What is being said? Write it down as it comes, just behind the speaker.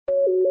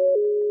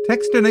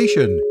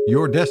Techstination,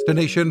 your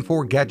destination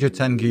for gadgets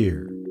and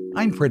gear.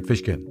 I'm Fred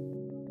Fishkin.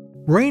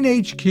 Brain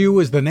HQ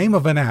is the name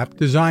of an app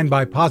designed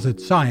by Posit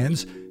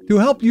Science to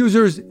help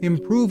users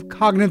improve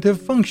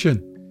cognitive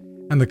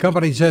function. And the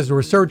company says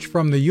research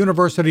from the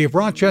University of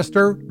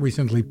Rochester,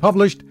 recently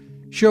published,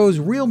 shows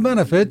real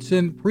benefits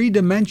in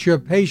pre-dementia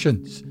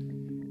patients.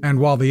 And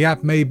while the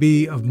app may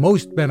be of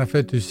most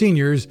benefit to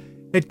seniors,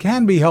 it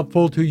can be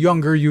helpful to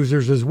younger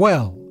users as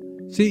well.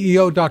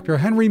 CEO Dr.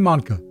 Henry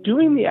Monka.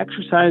 Doing the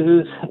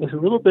exercises is a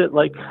little bit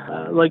like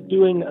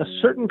doing a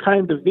certain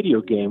kind of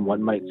video game,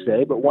 one might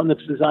say, but one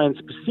that's designed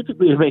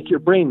specifically to make your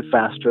brain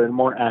faster and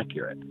more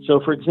accurate. So,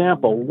 for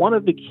example, one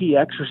of the key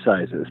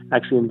exercises,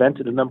 actually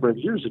invented a number of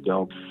years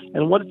ago,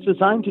 and what it's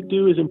designed to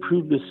do is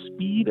improve the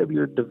speed of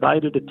your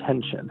divided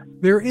attention.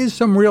 There is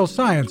some real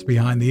science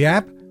behind the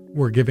app.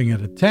 We're giving it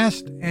a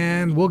test,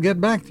 and we'll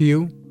get back to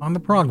you on the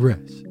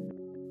progress.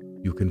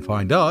 You can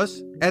find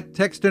us at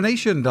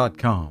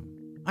Techstination.com.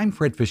 I'm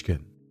Fred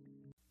Fishkin.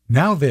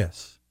 Now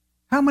this.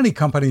 How many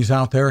companies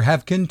out there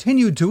have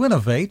continued to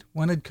innovate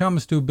when it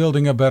comes to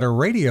building a better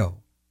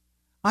radio?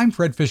 I'm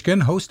Fred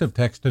Fishkin, host of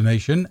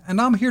Techstination,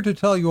 and I'm here to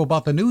tell you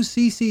about the new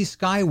CC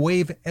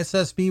Skywave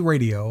SSB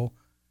radio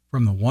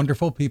from the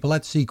wonderful people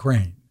at C.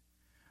 Crane.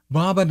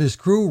 Bob and his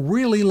crew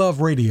really love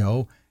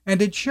radio,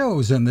 and it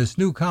shows in this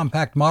new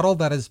compact model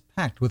that is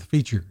packed with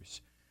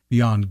features.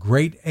 Beyond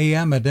great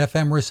AM and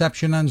FM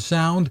reception and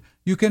sound,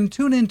 you can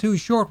tune into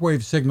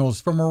shortwave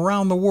signals from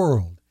around the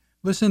world,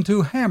 listen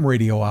to ham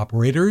radio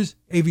operators,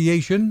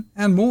 aviation,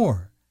 and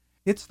more.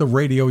 It's the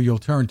radio you'll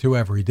turn to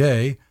every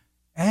day,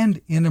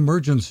 and in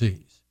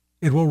emergencies.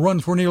 It will run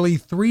for nearly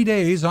 3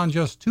 days on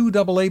just 2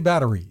 AA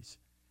batteries.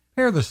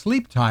 Pair the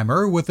sleep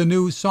timer with the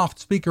new Soft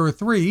Speaker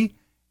 3,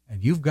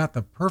 and you've got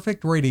the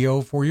perfect radio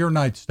for your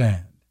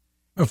nightstand.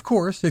 Of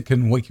course, it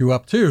can wake you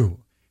up too.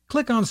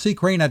 Click on C.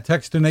 Crane at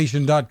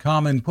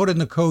Techstination.com and put in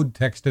the code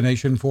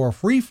Techstination for a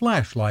free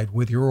flashlight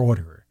with your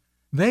order.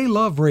 They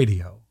love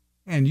radio,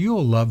 and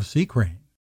you'll love C. Crane.